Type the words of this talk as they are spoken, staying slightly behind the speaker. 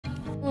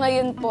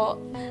Ngayon po,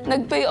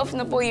 nag-pay off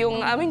na po yung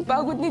aming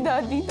pagod ni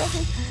Daddy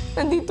dahil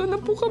nandito na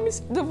po kami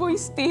sa The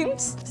Voice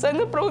teams.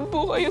 Sana proud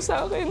po kayo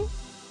sa akin.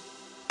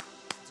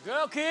 Let's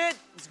go, kid!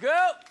 Let's go!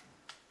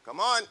 Come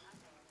on!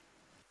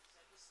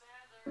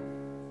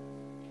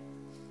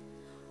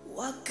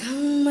 Huwag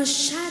kang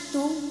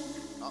masyadong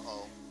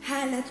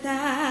halata.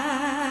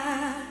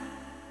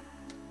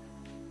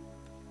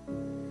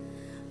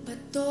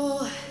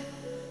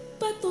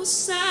 Bato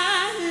sa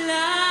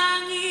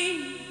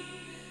langit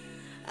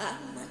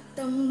ang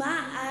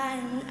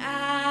matamaan ay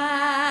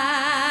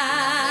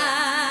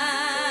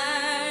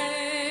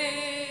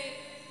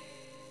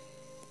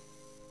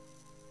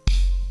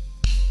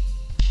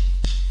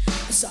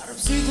sarap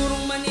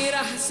sigurong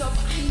manira sa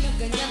bahay na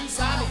ganyan.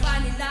 Sabi pa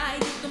nila ay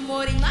dito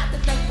mo rin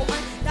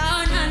matatagpuan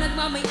tao na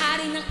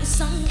nagmamay-ari ng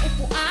isang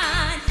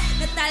upuan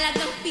na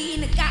talagang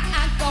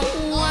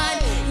pinagkaagawan.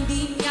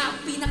 Hindi niya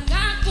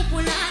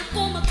pinagkakupulan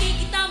kung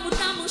makikita mo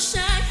na mo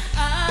siya'y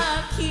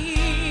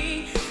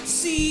aking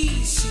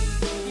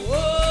sisimuan.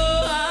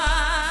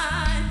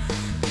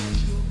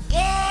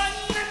 Ngayon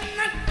na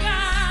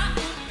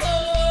nagkaupo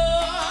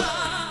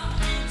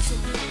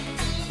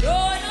sumulo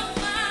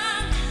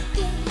namang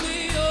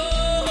tumiyo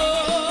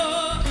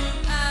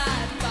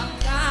at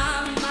baka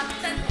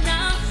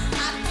matanaw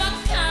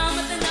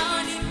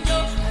ninyo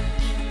at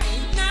hindi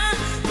na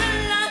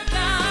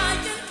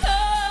nalagayan ko.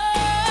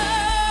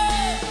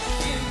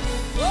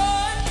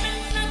 Ngayon na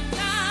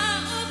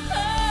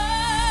nagkaupo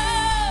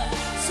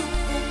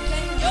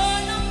subukan nyo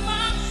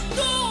namang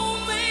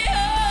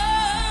tumiyo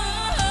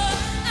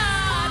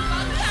at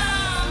baka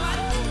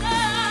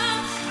matanaw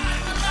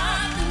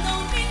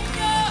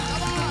ninyo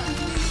at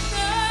hindi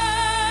na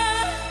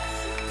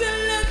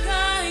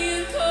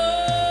kalagayan ko.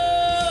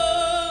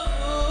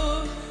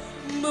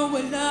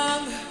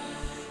 Mawalang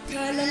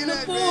kalang na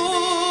po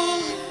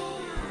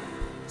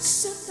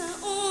sa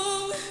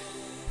taong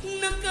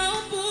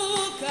nakaupo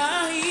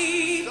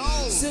kahit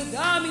sa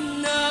dami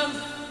ng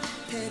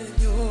pera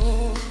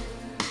nyo.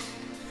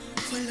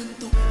 Walang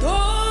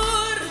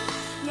doktor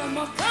na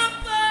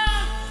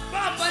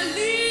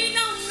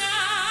makapagpapalinaw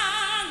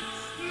ng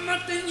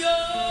mata nyo.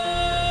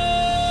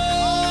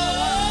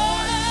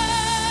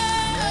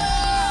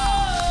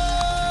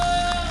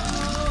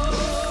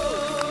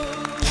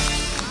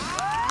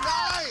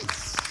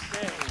 Nice!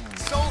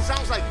 Soul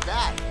sounds like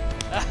that.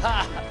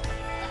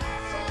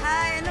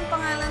 Hi, anong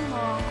pangalan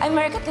mo? I'm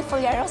Marica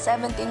Tifuliaro,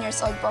 17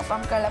 years old po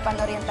from Calapan,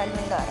 Oriental,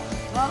 Mindoro.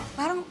 Well,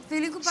 parang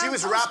feeling ko She parang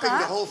was pause rapping ka.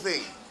 the whole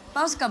thing.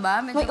 Pause ka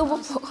ba? May ubo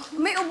po.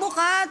 May ubo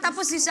ka,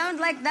 tapos you sound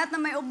like that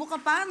na may ubo ka.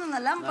 Paano na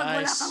lang pag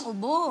wala Nice. kang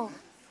ubo?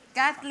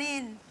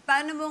 Kathleen,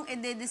 paano mong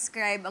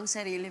i-describe ang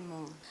sarili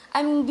mo?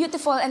 I'm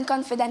beautiful and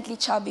confidently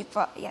chubby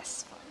po.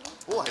 Yes po.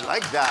 Oh, I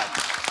like that.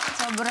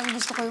 Sobrang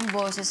gusto ko yung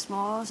boses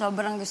mo.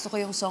 Sobrang gusto ko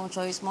yung song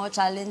choice mo.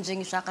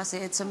 Challenging siya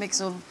kasi it's a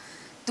mix of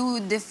two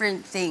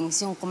different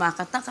things. Yung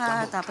kumakata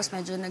ka, tapos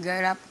medyo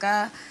nag-rap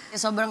ka.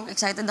 Sobrang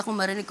excited ako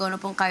marinig ko ano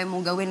pong kaya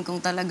mong gawin kung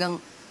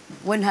talagang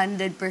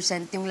 100%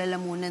 yung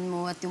lalamunan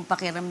mo at yung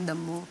pakiramdam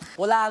mo.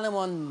 Wala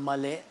naman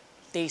mali.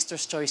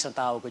 Taster's choice ang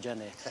tawag ko dyan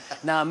eh.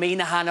 Na may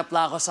nahanap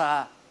lang ako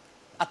sa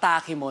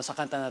atake mo sa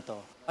kanta na to.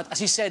 But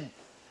as you said,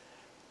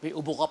 may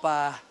ubo ka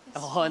pa,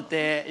 ako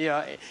konti, you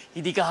know,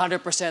 hindi ka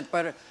 100%.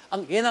 Pero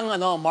yan ang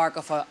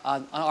mark of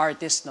an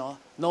artist, no?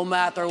 No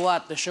matter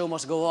what, the show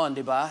must go on,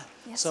 di ba?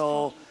 Yes,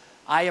 so,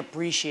 I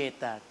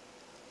appreciate that.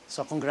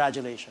 So,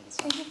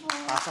 congratulations. Thank you po.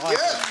 Pasok ka.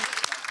 Yeah!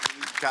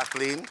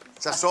 Kathleen,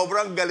 sa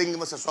sobrang galing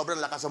mo, sa sobrang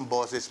lakas ng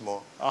boses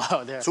mo,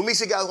 Oh, there.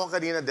 sumisigaw ko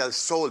kanina dahil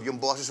soul, yung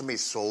boses mo may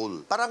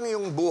soul. Parang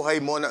yung buhay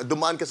mo, na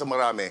dumaan ka sa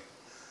marami.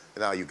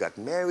 Now, you got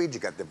married,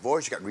 you got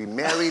divorced, you got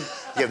remarried,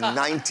 you have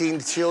 19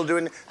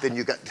 children, then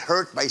you got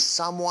hurt by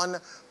someone.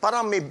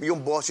 Parang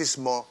yung boses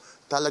mo,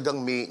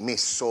 talagang may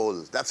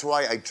soul. That's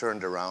why I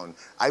turned around.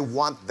 I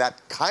want that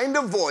kind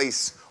of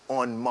voice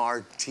on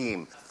Mar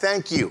Team.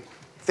 Thank you.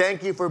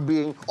 Thank you for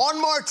being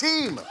on Mar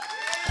Team.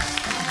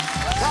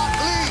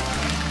 Kathleen!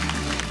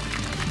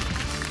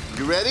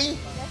 You ready?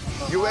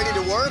 Yes, You ready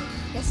to work?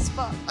 Yes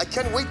po. I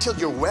can't wait till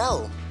you're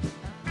well.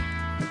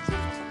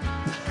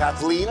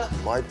 Kathleen,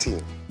 Mar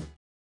Team.